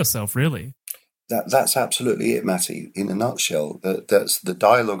free yourself, really. That's absolutely it, Matty. In a nutshell, that's the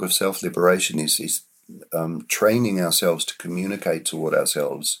dialogue of self-liberation is training ourselves to communicate toward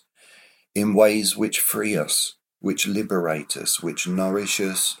ourselves in ways which free us, which liberate us, which nourish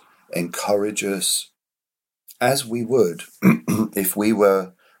us, encourage us, as we would if we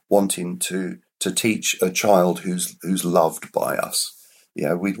were wanting to teach a child who's loved by us.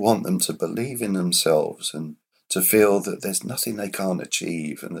 We'd want them to believe in themselves and to feel that there's nothing they can't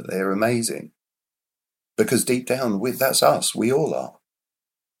achieve and that they're amazing. Because deep down, that's us. We all are.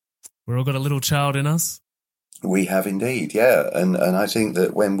 We're all got a little child in us. We have indeed, yeah. And I think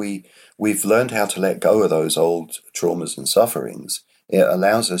that when we've learned how to let go of those old traumas and sufferings, it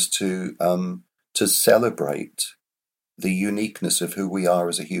allows us to celebrate the uniqueness of who we are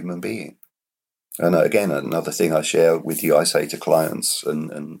as a human being. And again, another thing I share with you, I say to clients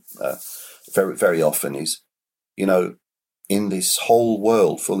and very, very often is, in this whole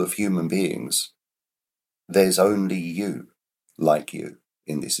world full of human beings, there's only you, like you,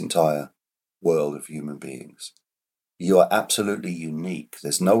 in this entire world of human beings. You are absolutely unique.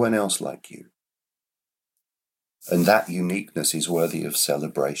 There's no one else like you. And that uniqueness is worthy of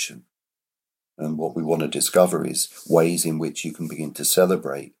celebration. And what we want to discover is ways in which you can begin to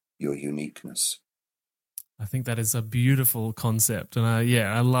celebrate your uniqueness. I think that is a beautiful concept. And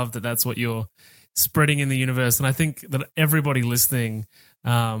I love that that's what you're spreading in the universe. And I think that everybody listening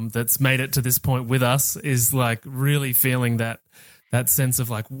that's made it to this point with us is like really feeling that sense of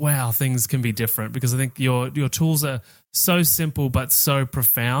like, wow, things can be different, because I think your tools are so simple but so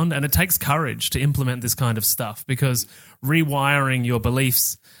profound, and it takes courage to implement this kind of stuff, because rewiring your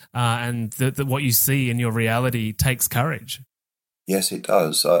beliefs and what you see in your reality takes courage. Yes, it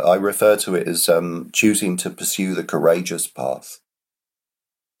does. I refer to it as choosing to pursue the courageous path,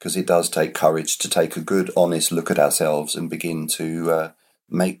 because it does take courage to take a good, honest look at ourselves and begin to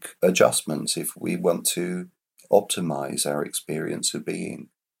make adjustments if we want to optimize our experience of being,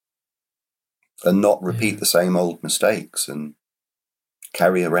 and not repeat the same old mistakes and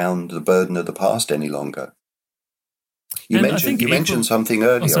carry around the burden of the past any longer. You mentioned something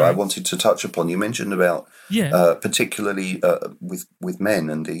earlier I wanted to touch upon. You mentioned about particularly with men,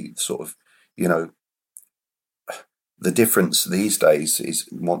 and the sort of, the difference these days is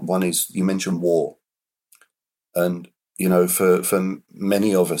one is, you mentioned war, and for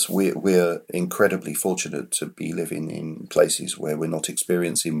many of us, we're incredibly fortunate to be living in places where we're not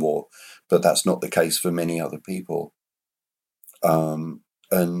experiencing war, but that's not the case for many other people. And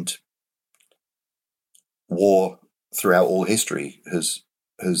war throughout all history it's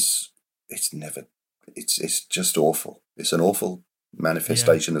just awful. It's an awful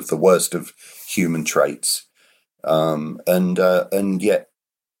manifestation of the worst of human traits. And yet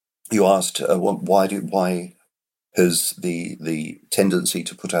you asked, why has the tendency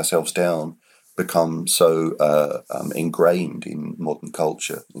to put ourselves down become so ingrained in modern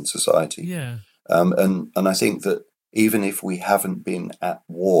culture, in society? Yeah. And I think that even if we haven't been at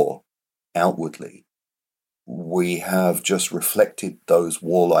war outwardly, we have just reflected those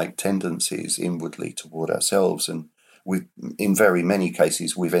warlike tendencies inwardly toward ourselves. And in very many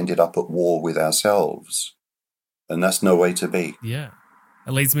cases, we've ended up at war with ourselves. And that's no way to be. Yeah.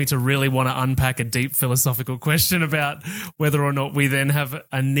 It leads me to really want to unpack a deep philosophical question about whether or not we then have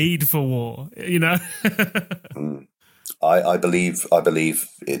a need for war, I believe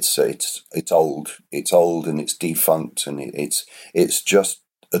it's old. It's old and it's defunct, and it's just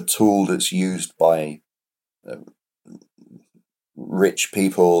a tool that's used by rich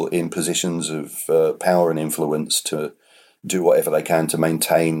people in positions of power and influence to do whatever they can to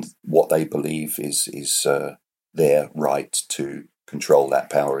maintain what they believe is their right to control that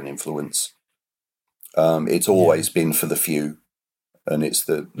power and influence. It's always been for the few, and it's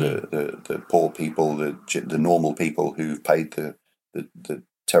the poor people, the normal people who've paid the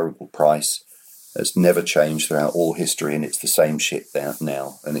terrible price. It's never changed throughout all history, and it's the same shit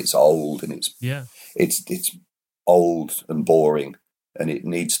now, and it's old, and it's old and boring, and it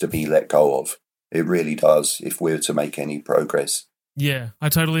needs to be let go of. It really does, if we're to make any progress. Yeah, I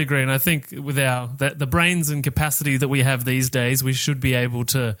totally agree. And I think with the brains and capacity that we have these days, we should be able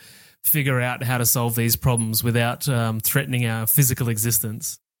to figure out how to solve these problems without threatening our physical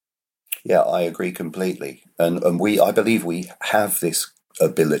existence. Yeah, I agree completely. And I believe we have this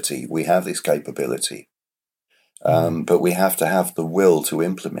ability, we have this capability, but we have to have the will to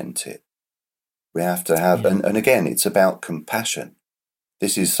implement it. We have to have, and again, it's about compassion.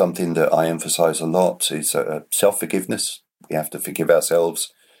 This is something that I emphasize a lot. It's self-forgiveness. We have to forgive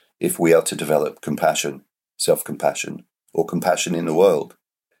ourselves if we are to develop compassion, self-compassion, or compassion in the world.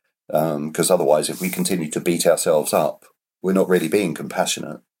 Because otherwise, if we continue to beat ourselves up, we're not really being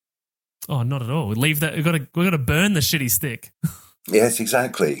compassionate. Oh, not at all. We leave that. We've got to burn the shitty stick. Yes,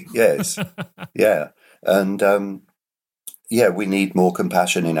 exactly. Yes, yeah, and we need more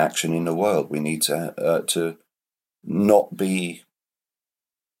compassion in action in the world. We need to not be,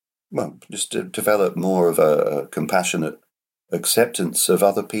 just to develop more of a compassionate acceptance of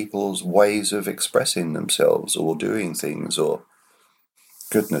other people's ways of expressing themselves or doing things, or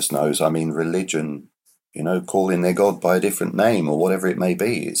goodness knows, I mean, religion, calling their God by a different name or whatever it may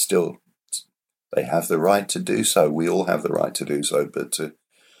be. It's still, they have the right to do so. We all have the right to do so, but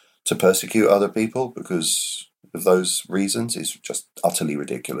to persecute other people because of those reasons is just utterly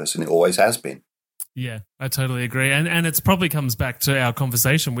ridiculous, and it always has been. Yeah, I totally agree. And it probably comes back to our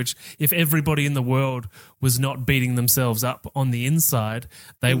conversation, which if everybody in the world was not beating themselves up on the inside,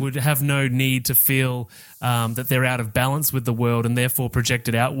 they would have no need to feel that they're out of balance with the world and therefore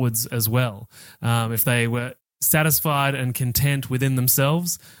projected outwards as well. If they were satisfied and content within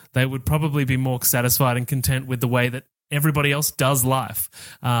themselves, they would probably be more satisfied and content with the way that everybody else does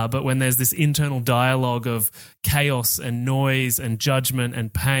life. But when there's this internal dialogue of chaos and noise and judgment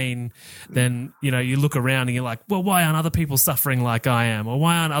and pain, then, you look around and you're like, well, why aren't other people suffering like I am? Or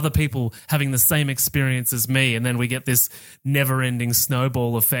why aren't other people having the same experience as me? And then we get this never-ending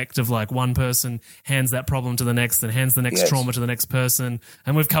snowball effect of like one person hands that problem to the next and hands the next trauma to the next person.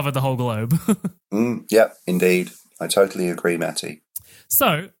 And we've covered the whole globe. Yeah, indeed. I totally agree, Matty.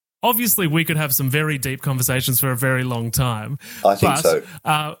 So, obviously, we could have some very deep conversations for a very long time. I think so.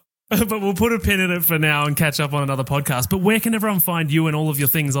 But we'll put a pin in it for now and catch up on another podcast. But where can everyone find you and all of your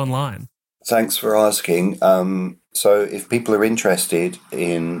things online? Thanks for asking. So if people are interested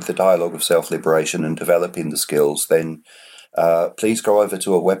in the dialogue of self-liberation and developing the skills, then please go over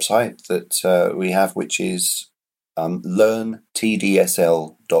to a website that we have, which is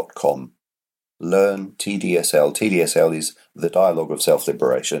learntdsl.com. Learn TDSL. TDSL is the dialogue of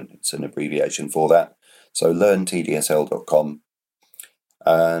self-liberation. It's an abbreviation for that. So learntdsl.com.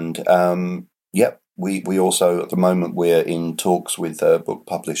 And we also, at the moment, we're in talks with a book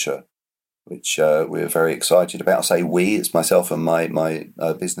publisher, which we're very excited about. I say we, it's myself and my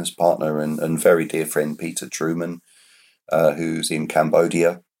business partner and very dear friend Peter Truman, who's in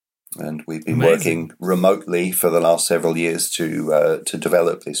Cambodia. And we've been working remotely for the last several years to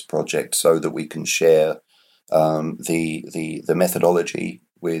develop this project so that we can share the methodology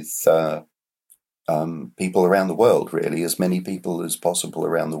with people around the world, really, as many people as possible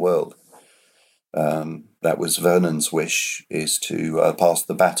around the world. That was Vernon's wish, is to pass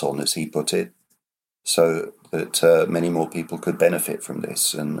the baton, as he put it, so that many more people could benefit from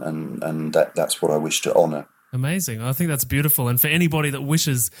this, and that's what I wish to honour. Amazing. I think that's beautiful. And for anybody that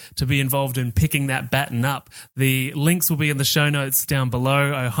wishes to be involved in picking that baton up, the links will be in the show notes down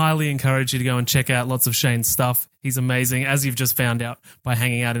below. I highly encourage you to go and check out lots of Shane's stuff. He's amazing, as you've just found out by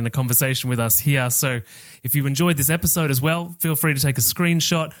hanging out in a conversation with us here. So if you enjoyed this episode as well, feel free to take a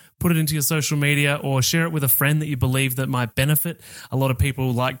screenshot, put it into your social media, or share it with a friend that you believe that might benefit. A lot of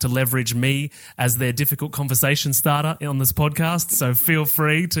people like to leverage me as their difficult conversation starter on this podcast, so feel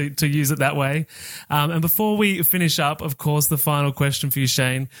free to use it that way. And before we finish up, of course, the final question for you,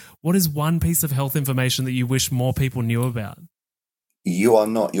 Shane, what is one piece of health information that you wish more people knew about? You are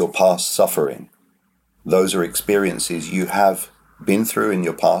not your past suffering. Those are experiences you have been through in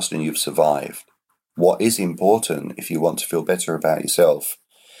your past and you've survived. What is important, if you want to feel better about yourself,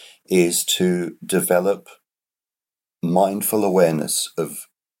 is to develop mindful awareness of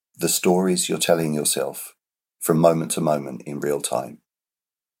the stories you're telling yourself from moment to moment in real time.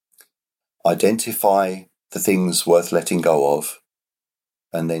 Identify the things worth letting go of,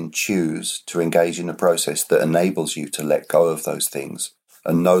 and then choose to engage in a process that enables you to let go of those things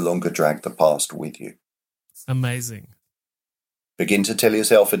and no longer drag the past with you. Amazing. Begin to tell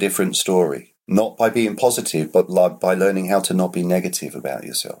yourself a different story, not by being positive, but by learning how to not be negative about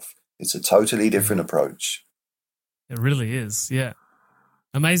yourself. It's a totally different approach. It really is, yeah.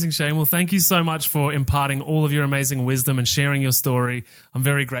 Amazing, Shane. Well, thank you so much for imparting all of your amazing wisdom and sharing your story. I'm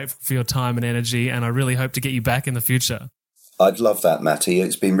very grateful for your time and energy, and I really hope to get you back in the future. I'd love that, Matty.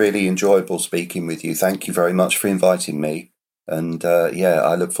 It's been really enjoyable speaking with you. Thank you very much for inviting me. And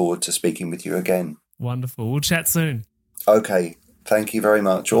I look forward to speaking with you again. Wonderful. We'll chat soon. Okay. Thank you very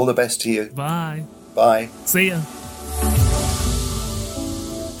much. All the best to you. Bye. Bye. See ya.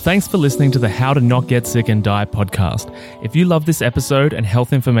 Thanks for listening to the How to Not Get Sick and Die podcast. If you love this episode and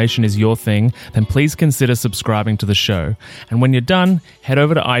health information is your thing, then please consider subscribing to the show. And when you're done, head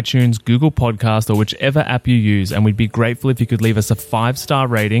over to iTunes, Google Podcast, or whichever app you use, and we'd be grateful if you could leave us a 5-star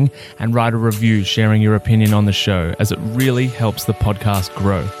rating and write a review sharing your opinion on the show, as it really helps the podcast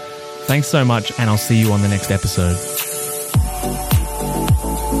grow. Thanks so much, and I'll see you on the next episode.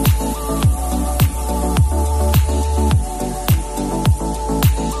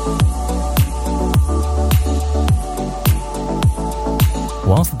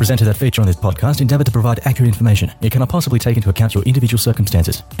 Whilst the presenter that feature on this podcast endeavour to provide accurate information, it cannot possibly take into account your individual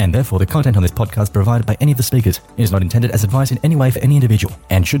circumstances, and therefore the content on this podcast provided by any of the speakers is not intended as advice in any way for any individual,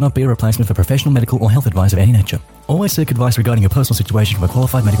 and should not be a replacement for professional medical or health advice of any nature. Always seek advice regarding your personal situation from a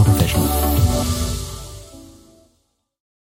qualified medical professional.